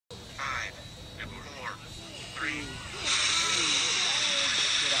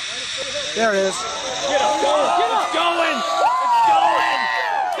There it is. Get up, go! Get up! It's going! It's going!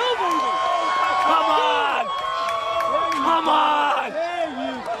 Go, baby! Come on! Come on! There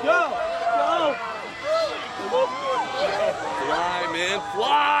you go! Go! Fly, man,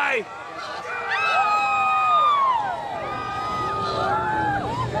 fly!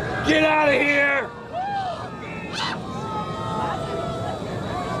 Get out of here!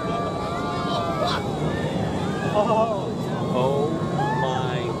 Oh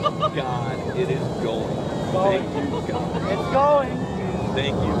my God, it is going. Thank you, God. It's going.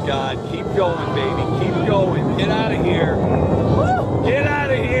 Thank you, God. Keep going, baby. Keep going. Get out of here. Get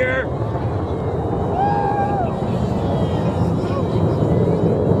out of here.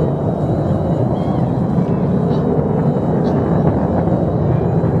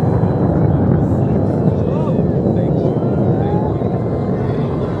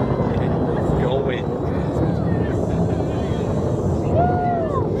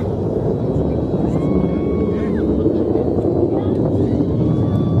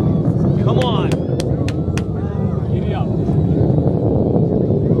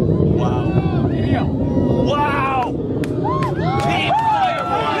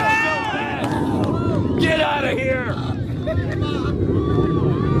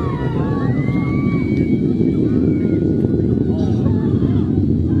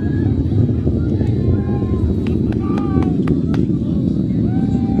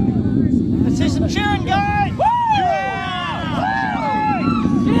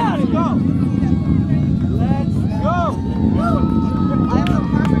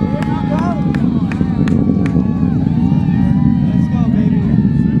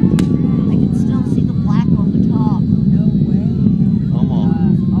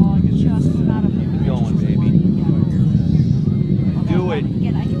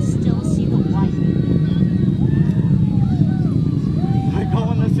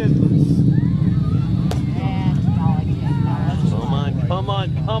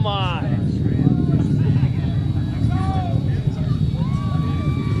 Come on.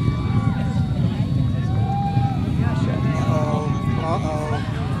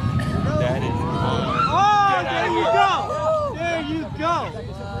 That is There you go.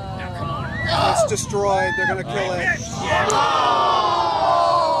 It's destroyed. They're going to kill it.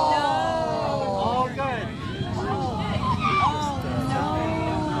 All good.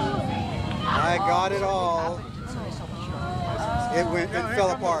 I got it all. It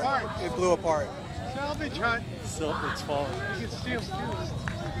fell apart. It blew apart. Salvage hunt. So it's falling. You can still do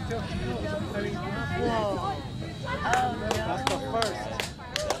it. Whoa. That's the first.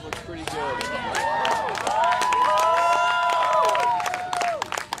 That looks pretty good.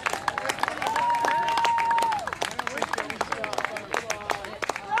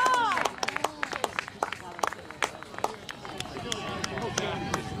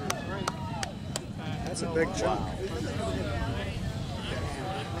 That's a big chunk.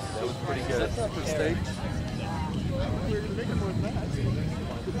 That was pretty good. That's not mistake.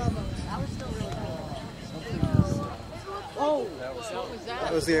 Oh,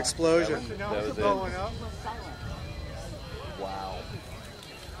 That was the explosion. That was it. going up. Wow.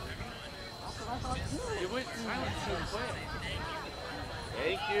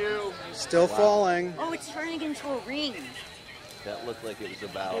 Thank you. Still falling. Oh, it's turning into a ring. That looked like it was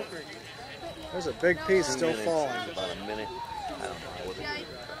about There's a big piece 2 still minutes, falling. about a minute. I don't know. I wasn't keeping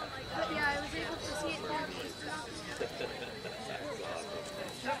track. Yeah, I was able to see it more.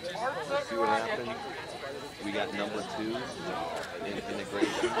 See what happened? We got number 2 in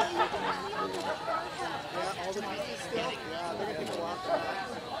integration.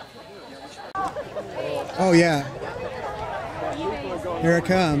 Oh yeah. Here it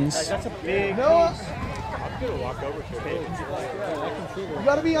comes. That's a big piece. You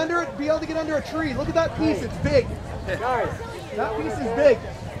gotta be under it, be able to get under a tree. Look at that piece, it's big. Guys, that piece is big.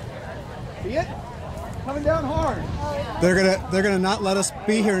 See it? Coming down hard. They're gonna not let us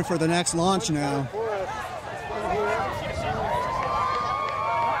be here for the next launch now.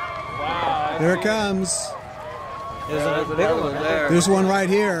 There it comes. There's a big one there. There's one right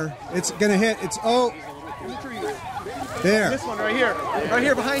here. It's gonna hit. It's there. This one right here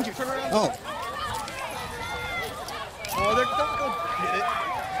behind you. Turn around. Oh, Oh, they're don't get it.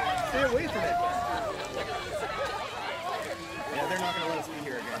 Stay away from it. Yeah, they're not gonna let us be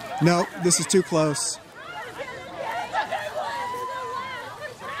here again. no, this is too close.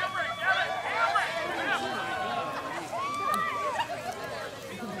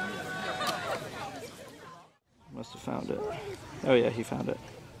 Must have found it. Oh yeah, he found it.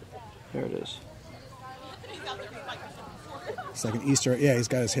 There it is. It's like an Easter. Yeah, he's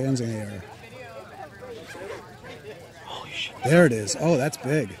got his hands in the air. Oh shit. There it is. Oh, that's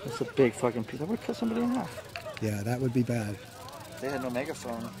big. That's a big fucking piece. That would cut somebody in half. Yeah, that would be bad. They had no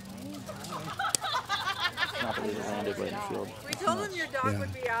megaphone. Not believe it landed right in the field. We told them your dog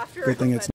would be after Good thing it's